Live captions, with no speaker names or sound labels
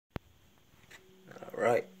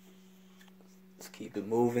Alright, let's keep it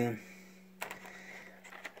moving.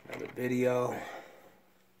 Another video.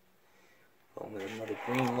 Going with another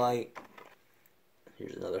Greenlight.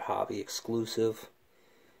 Here's another hobby exclusive.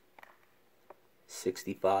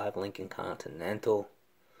 65 Lincoln Continental.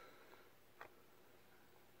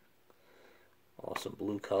 Awesome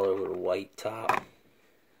blue color with a white top.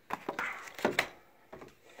 Let's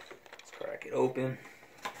crack it open.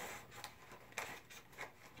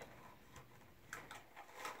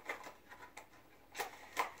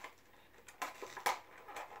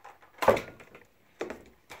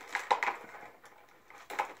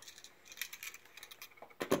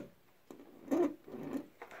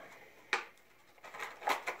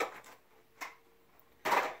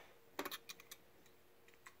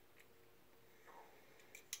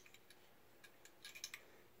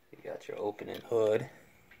 You got your opening hood.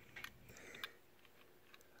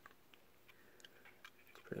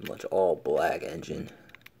 Pretty much all black engine.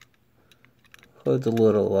 Hood's a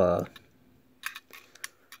little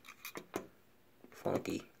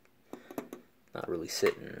funky. Not really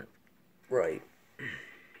sitting right.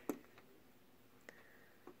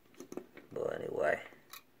 But anyway.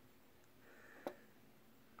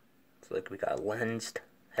 Looks like we got lensed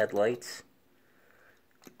headlights,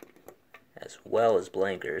 as well as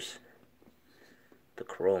blinkers, the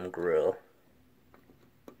chrome grille,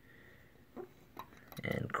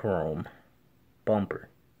 and chrome bumper,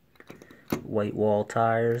 white wall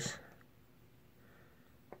tires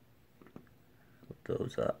with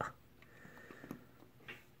those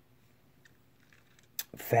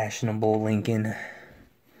fashionable Lincoln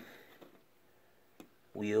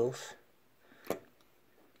wheels,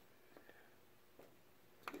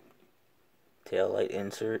 taillight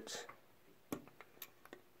inserts,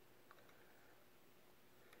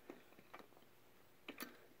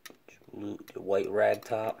 your white rag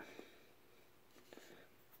top.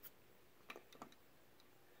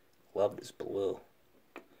 Love this blue.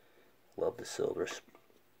 Love the silver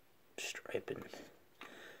striping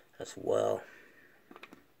as well.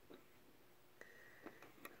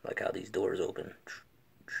 Like how these doors open.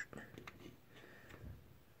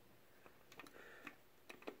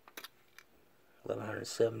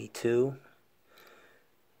 $1,172.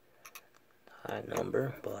 High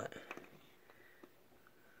number, but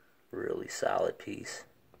really solid piece.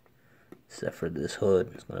 Except for this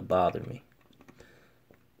hood, it's gonna bother me.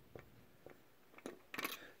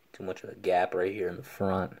 Too much of a gap right here in the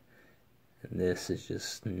front, and this is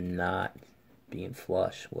just not being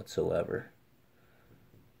flush whatsoever.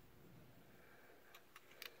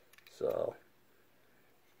 So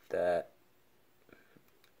that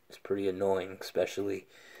is pretty annoying, especially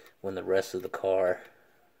when the rest of the car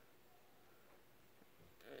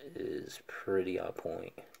is pretty on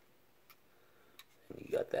point. And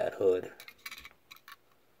you got that hood.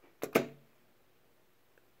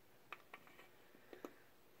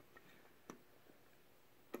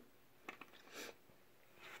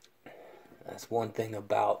 That's one thing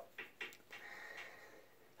about,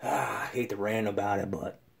 I hate to rant about it,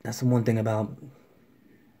 but that's the one thing about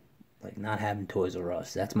like not having Toys R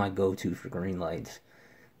Us. That's my go-to for Greenlights.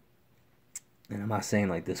 And I'm not saying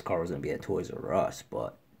like this car was going to be at Toys R Us,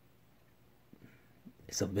 but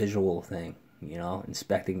it's a visual thing, you know,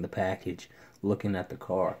 inspecting the package, looking at the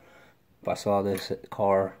car. If I saw this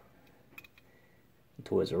car at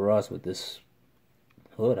Toys R Us with this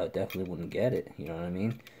hood, I definitely wouldn't get it, you know what I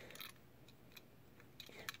mean?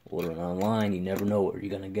 Ordering online, you never know what you're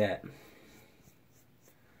going to get.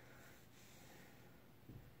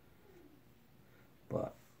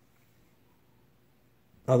 But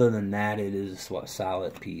other than that, it is a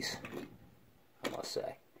solid piece, I must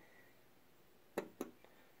say.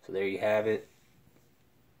 So there you have it.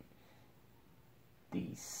 The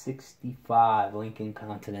 65 Lincoln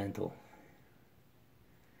Continental.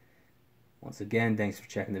 Once again, thanks for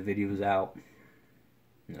checking the videos out.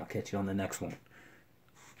 And I'll catch you on the next one.